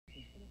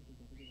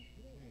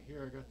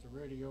here, I got the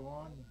radio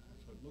on.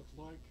 That's what it looks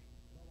like.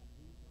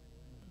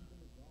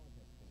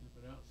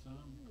 Flip it out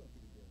some.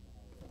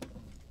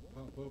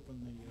 Pop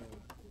open the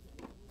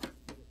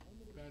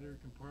battery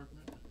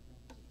compartment.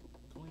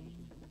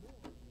 Clean.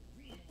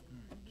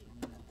 Alright, so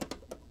now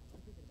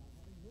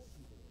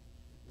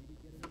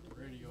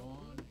radio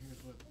on.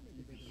 Here's what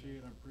you can see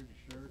it. I'm pretty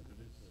sure because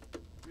it's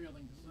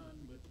revealing the sun,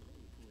 but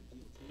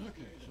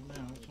okay, so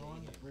now it's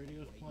on.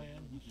 Radio's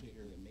playing. Let's see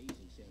here.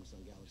 Amazing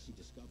Samsung Galaxy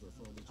Discover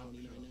for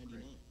only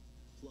 $29.99.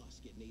 Plus,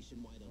 get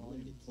nationwide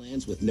unlimited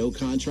plans with no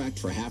contract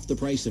for half the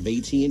price of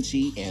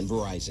AT&T and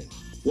Verizon.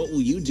 What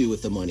will you do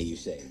with the money you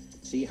save?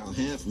 See how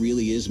half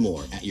really is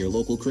more at your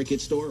local Cricket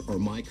store or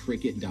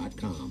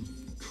mycricket.com.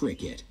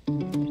 Cricket.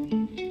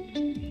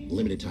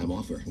 Limited time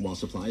offer while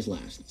supplies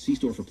last. See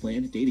store for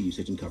plan, data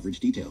usage, and coverage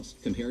details.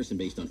 Comparison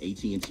based on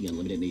AT&T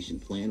Unlimited Nation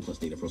Plan plus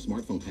Data Pro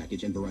Smartphone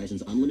Package and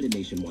Verizon's Unlimited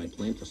Nationwide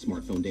Plan plus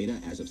Smartphone Data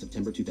as of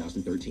September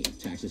 2013.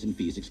 Taxes and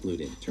fees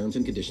excluded. Terms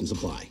and conditions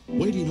apply.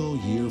 Waiting all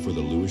year for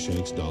the Louis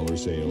Shanks dollar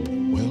sale?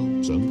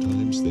 Well,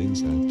 sometimes things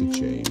have to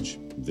change.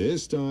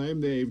 This time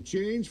they've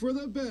changed for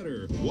the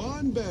better.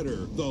 One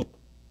better. The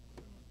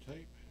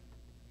tape.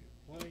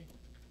 Play.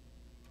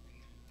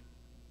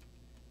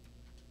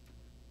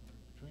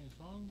 Between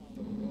songs.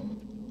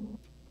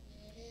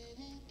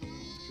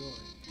 Enjoy.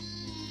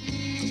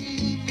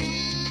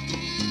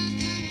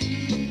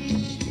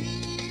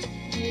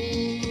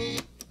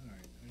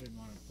 Alright, I didn't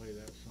want to play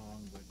that song,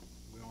 but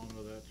we all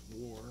know that's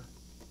War.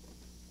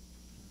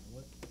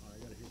 What? Oh, I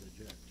gotta hit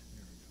eject.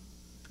 There we go.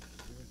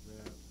 There's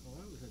that. Oh,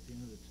 that was at the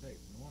end of the tape.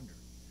 No wonder.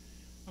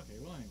 Okay,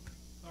 well anyway.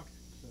 Okay,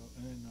 so,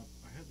 and then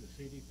I had the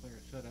CD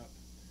player set up,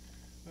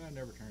 but I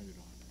never turned it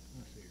on.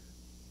 Let's see here.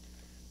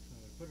 So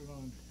I put it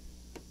on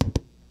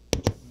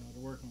to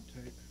work on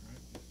tape,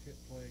 right? Just hit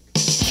play.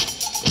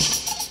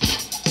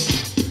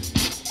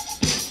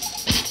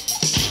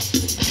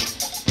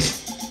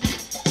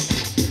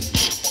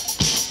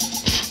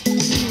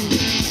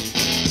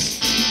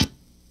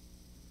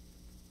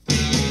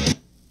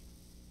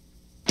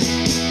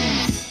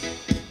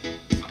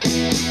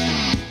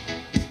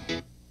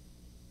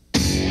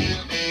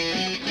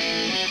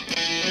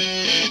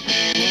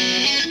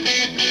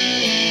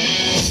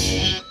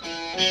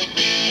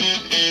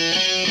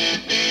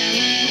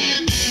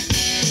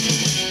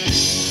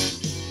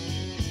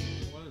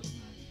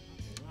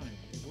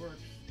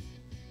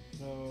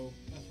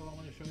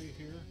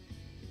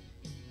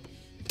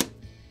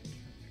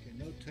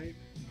 Tape.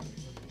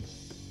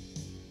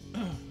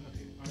 Okay,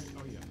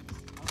 oh yeah,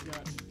 I've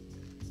got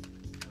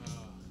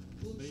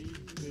B,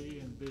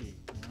 and B,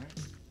 alright?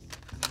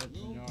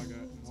 Now I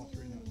got all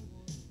three now.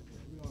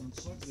 We want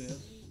to plug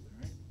this,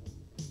 alright?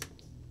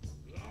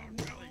 Oh,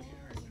 really?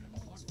 Alright,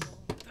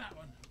 plug that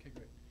one. Okay,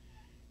 great.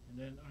 And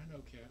then, I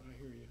know, Cat, I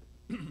hear you.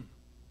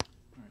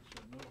 Alright, so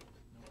no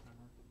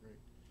power,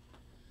 great.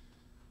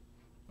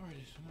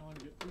 Alright, so now I'm going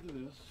to get rid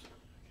of this,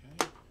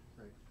 okay?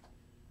 Great.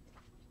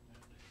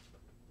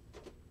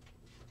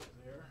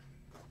 There,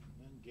 and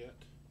then get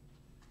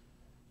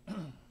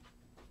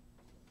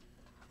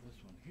this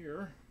one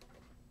here.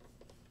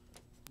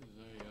 This is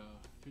a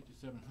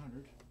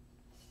 5700.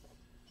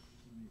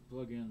 Let me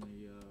plug in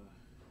the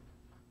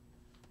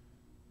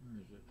where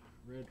is it?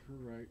 Red for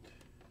right.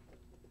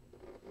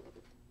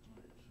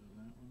 Alright, so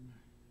that one,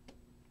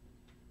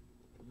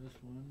 this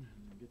one,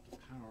 and then get the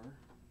power.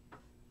 What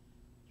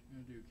you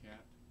gonna do,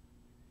 Cat?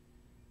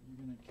 You're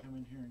gonna come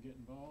in here and get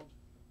involved?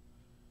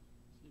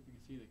 See if you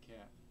can see the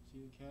cat.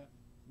 See the cat?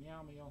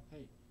 Meow, meow.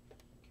 Hey,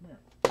 come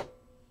here.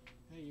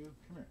 Hey, you,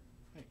 come here.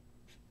 Hey,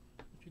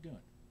 what you doing?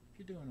 What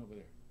you doing over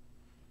there?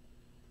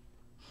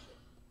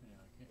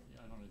 Yeah,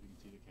 I don't know if you can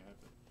see the cat,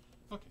 but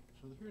okay.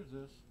 So here's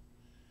this.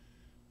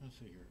 Let's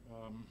see here.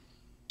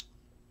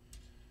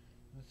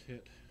 Let's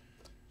hit.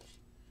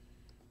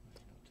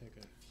 I'll take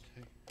a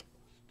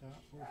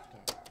stop. Where's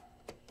stop?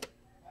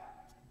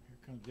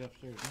 Here comes the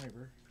upstairs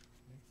neighbor.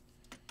 Okay.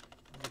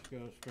 I'll just go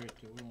straight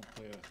to. We won't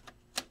play a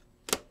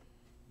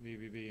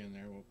VVV in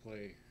there. We'll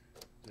play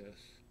this.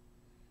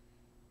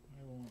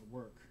 Why won't it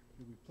work?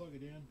 Did we plug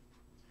it in?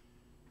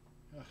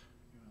 Golly,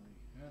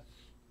 that's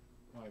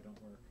why it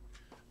don't work.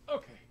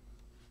 Okay.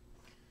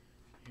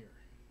 Here.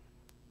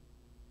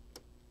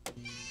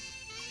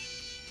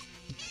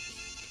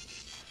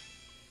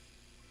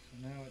 So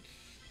now it's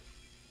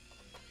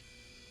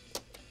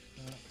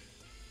stop.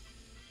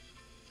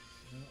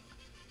 No.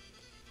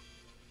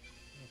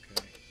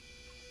 Okay.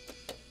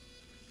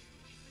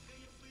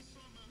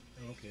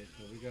 Okay,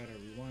 so we got to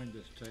rewind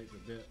this tape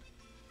a bit.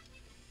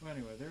 Well,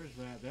 anyway, there's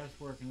that. That's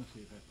working. Let's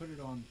see if I put it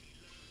on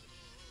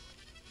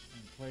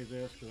and play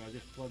this, because I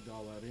just plugged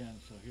all that in.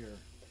 So here.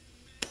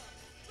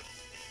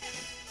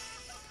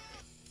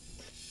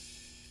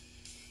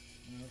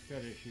 Well, it's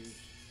got issues.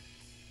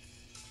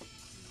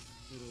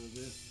 Little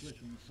this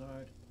switch on the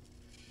side.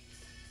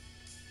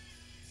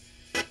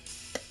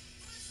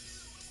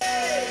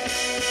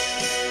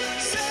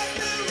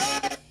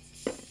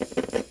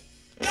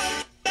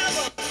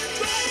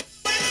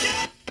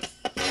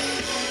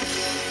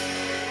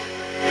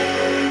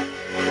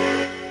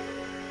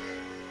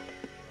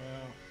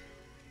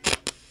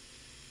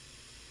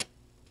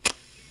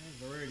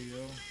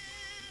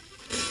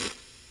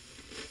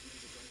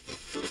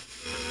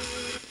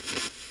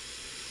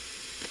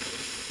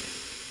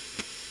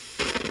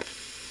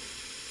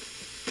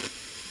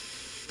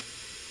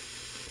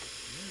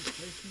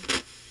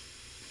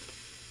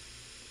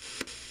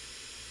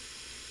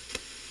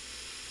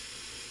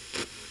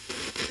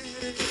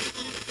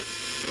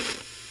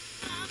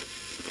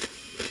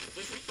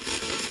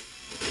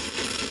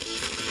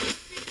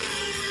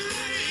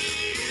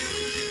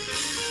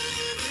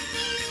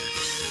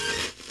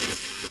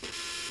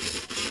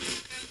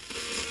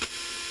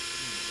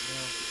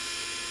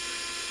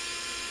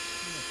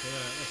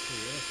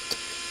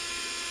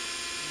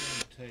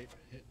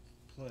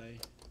 play.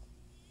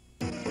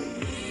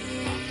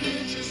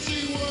 Can't you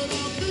see what I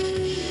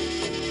mean?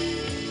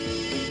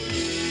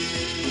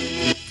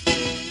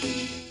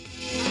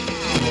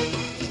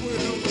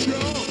 Well,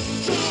 jump,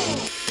 jump.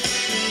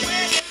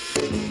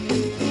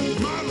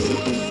 Might as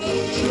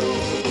well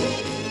jump.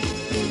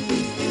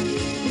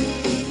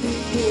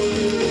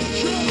 Well,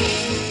 jump,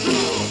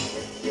 jump.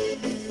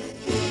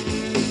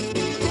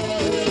 Go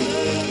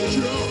ahead,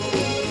 jump.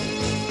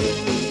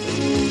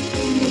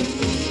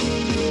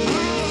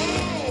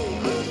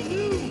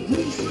 Oh,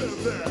 who said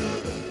that?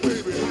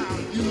 Baby, how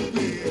you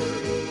been?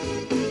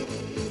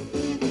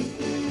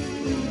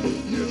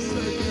 You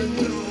say you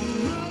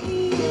don't know,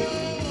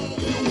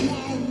 you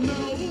won't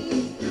know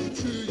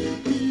until you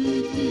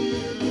get here.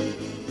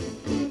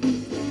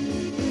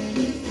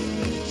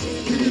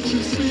 Can't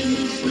you see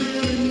me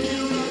standing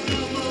here? I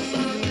got my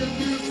back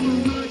against the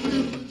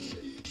wrecking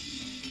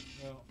machine.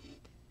 Well,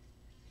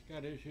 it's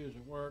got issues.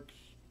 It works.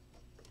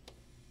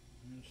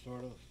 And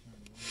sort of.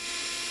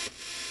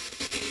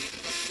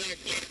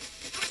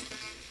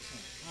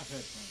 I've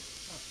had fun.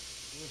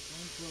 Just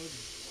unplug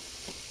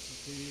the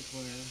CD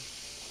player.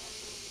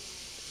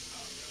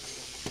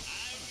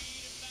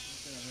 Get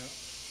that out.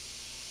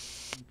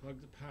 Unplug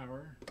the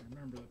power.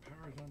 Remember, the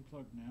power's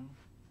unplugged now.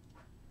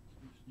 So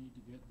we just need to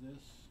get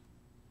this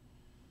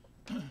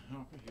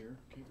off of here.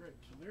 Okay, great.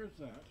 So there's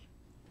that.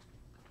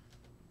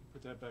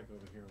 Put that back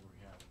over here where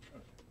we have it.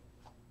 Okay.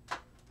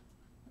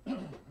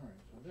 Alright,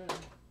 so then,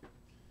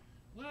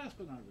 last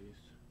but not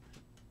least,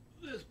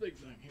 this big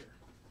thing here.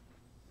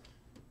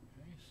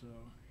 Okay, so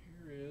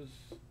here is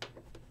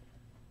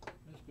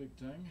this big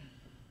thing. So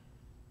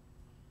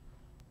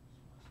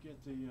let's get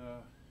the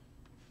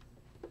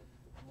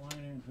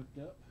line in hooked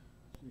up.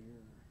 Let's see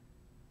here,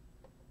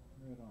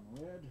 red on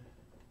red,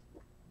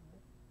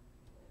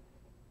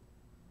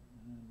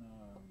 and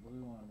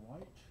blue on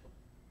white.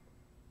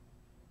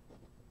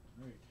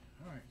 Great.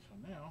 All right. So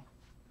now,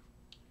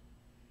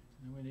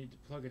 then we need to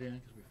plug it in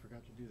because we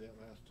forgot to do that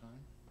last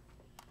time.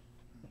 All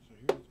right, so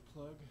here's the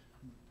plug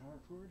and the power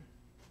cord.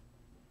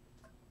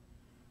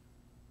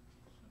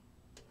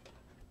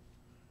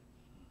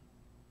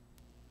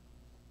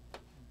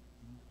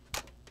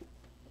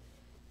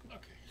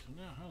 Okay, so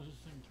now how does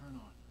this thing turn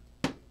on?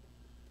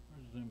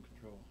 Where's the zoom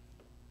control?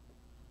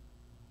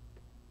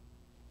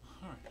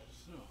 Alright,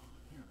 so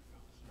here we go.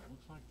 So it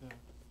looks like that.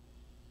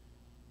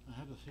 I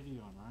have the CD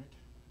on, right?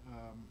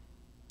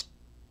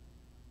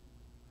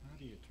 How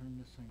do you turn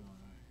this thing on?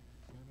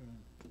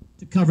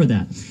 To cover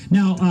that.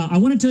 Now, I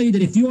want to tell you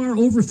that if you are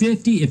over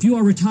 50, if you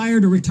are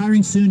retired or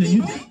retiring soon, and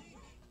you... That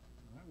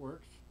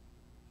works.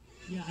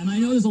 Yeah, and I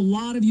know there's a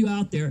lot of you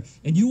out there,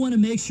 and you want to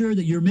make sure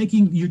that you're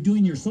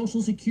doing your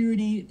Social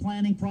Security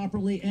planning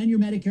properly and your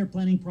Medicare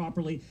planning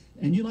properly,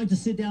 and you'd like to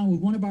sit down with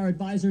one of our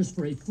advisors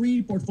for a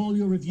free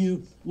portfolio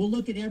review. We'll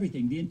look at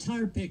everything, the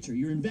entire picture,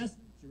 your investments,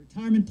 your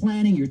retirement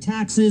planning, your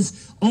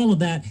taxes, all of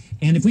that.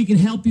 And if we can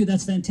help you,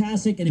 that's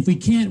fantastic. And if we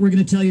can't, we're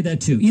going to tell you that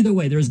too. Either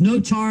way, there's no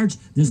charge,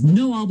 there's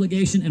no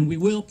obligation, and we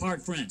will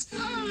part friends.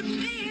 Oh,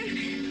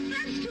 dear.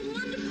 That's too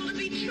wonderful to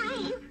be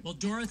true. Well,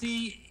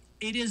 Dorothy,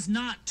 it is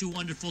not too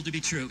wonderful to be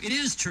true. It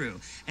is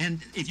true.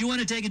 And if you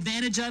want to take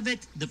advantage of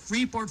it, the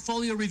free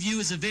portfolio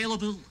review is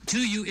available to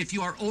you if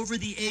you are over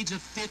the age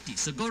of 50.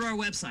 So go to our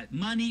website,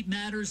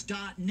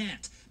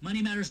 moneymatters.net.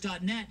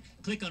 Moneymatters.net.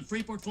 Click on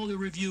free portfolio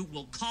review.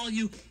 We'll call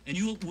you, and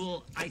you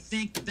will, I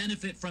think,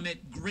 benefit from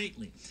it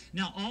greatly.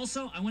 Now,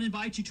 also, I want to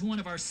invite you to one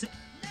of our...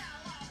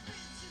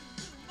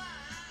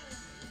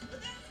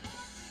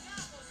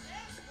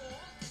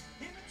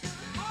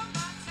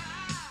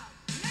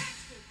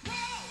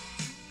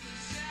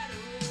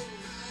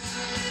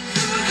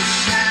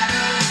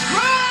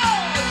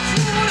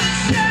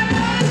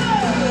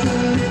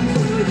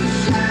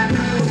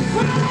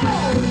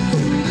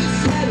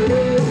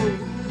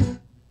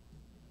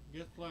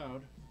 Gets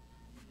loud.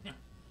 Let's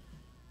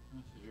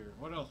see here.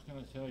 What else can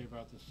I tell you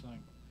about this thing?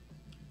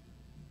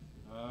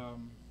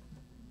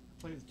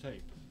 Play the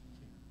tape.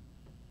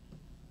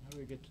 How do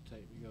we get to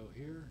tape? You go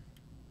here,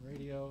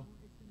 radio.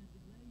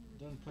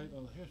 Doesn't play.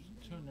 Oh, here's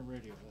tune the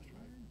radio. That's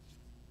right.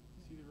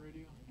 See the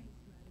radio?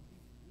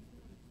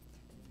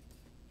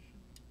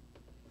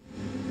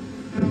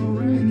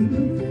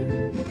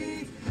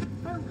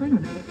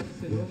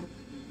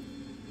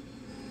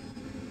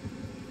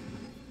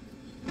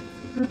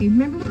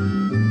 Remember?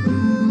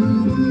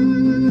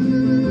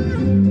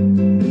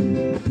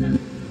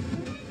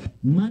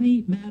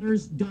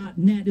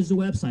 Moneymatters.net is the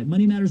website.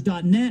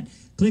 Moneymatters.net.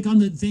 Click on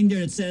the thing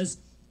there. It says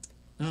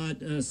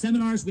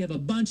seminars. We have a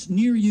bunch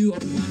near you. I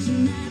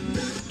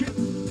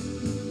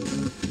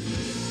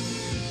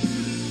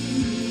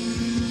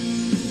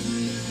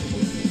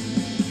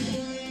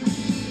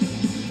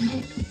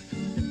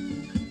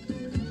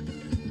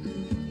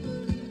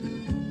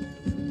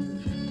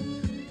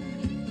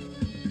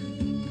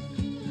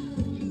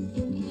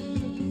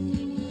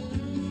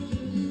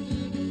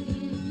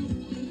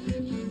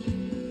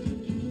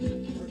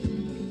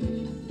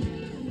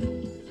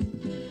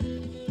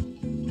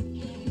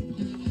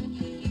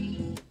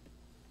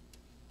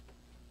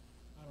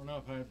don't know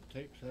if I have the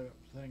tape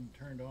thing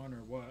turned on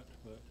or what,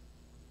 but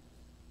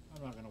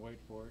I'm not going to wait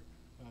for it.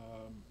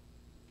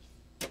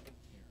 Here,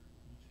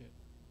 let's hit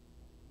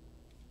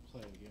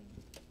play again.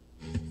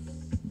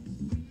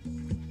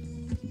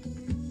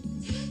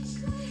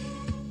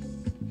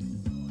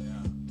 Oh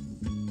yeah,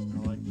 I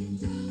like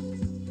these.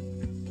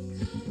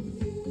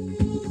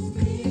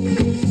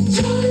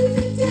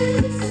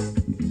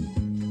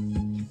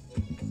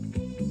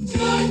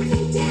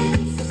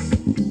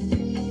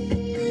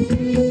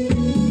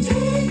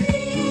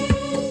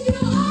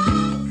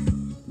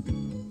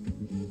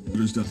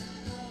 Good stuff.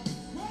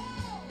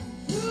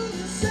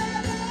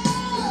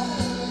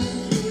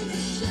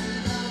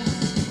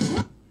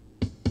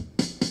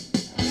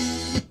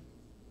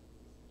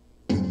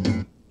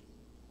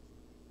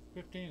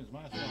 Is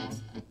my song.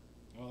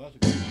 Oh, that's a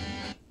good one.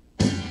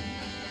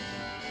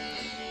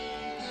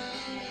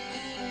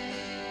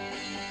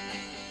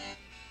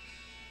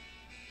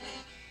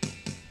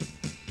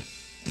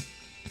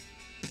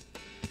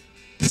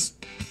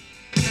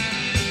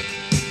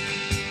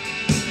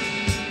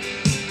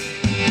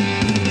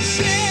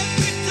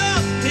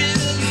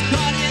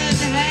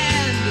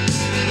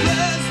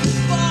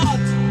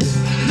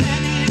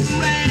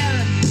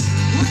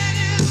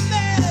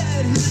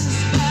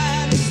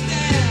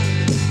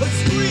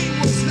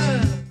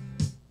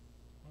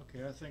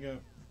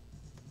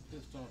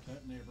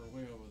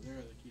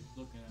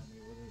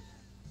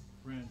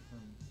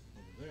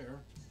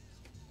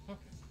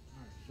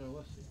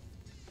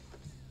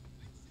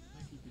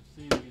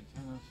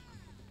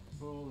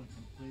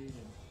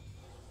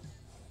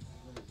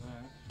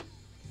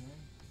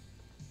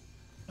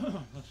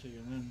 'em. Let's see,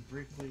 and then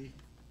briefly,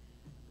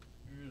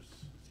 here's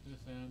this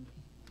end,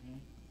 okay,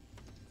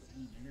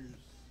 and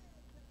here's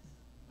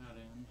that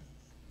end.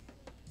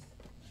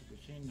 So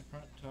you've seen the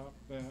front, top,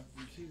 back.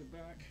 You see the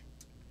back?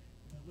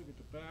 Now look at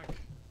the back.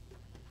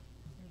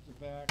 Here's the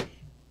back,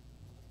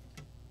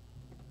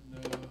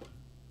 and it's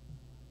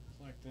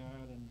like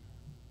that, and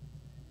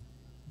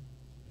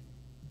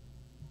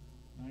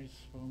nice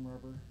foam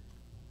rubber.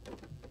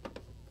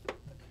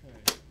 Okay,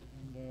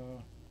 and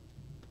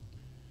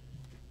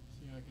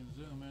see, I can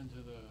zoom into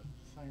the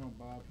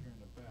thingamabob here in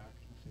the back.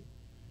 Let's see,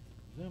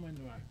 zoom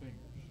into my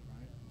fingers,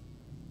 right?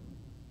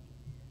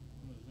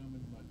 I'm going to zoom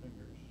into my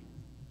fingers.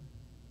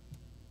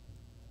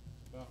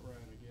 About right,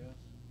 I guess.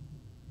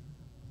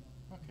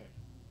 Okay.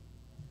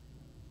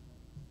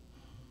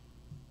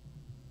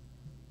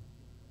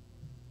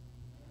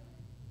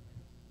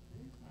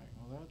 Alright,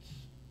 well that's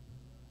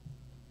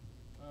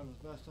about as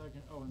best I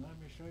can. Oh, and let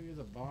me show you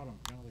the bottom.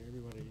 Probably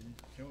everybody didn't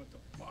show what the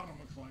bottom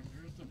looks like.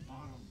 Here's the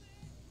bottom.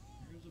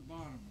 Here's the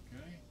bottom,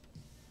 okay?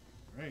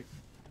 Great.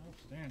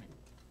 Outstanding.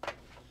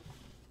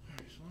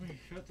 Alright, so let me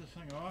shut this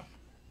thing off.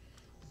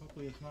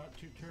 Hopefully it's not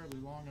too terribly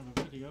long of a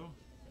video.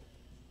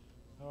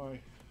 Oh,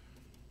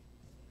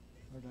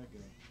 where'd that go?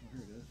 Oh,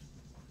 here it is.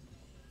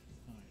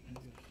 Alright, it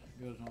just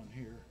goes on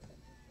here.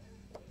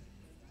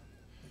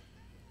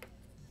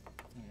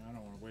 I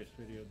don't want to waste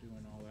video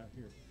doing all that.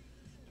 Here,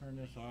 turn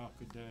this off.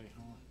 Good day.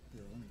 Oh,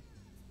 here, let me.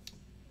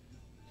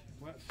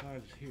 Flat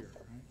side's here,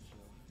 right? So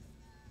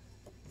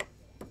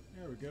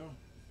there we go.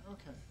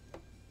 Okay.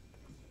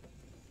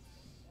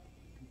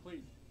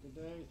 Complete. Good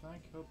day.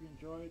 Thank you. Hope you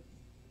enjoyed.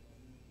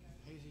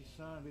 Hazy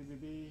sun,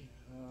 BBB.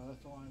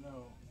 That's all I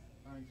know.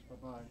 Thanks. Bye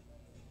bye.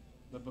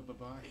 Bye bye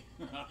bye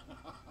bye.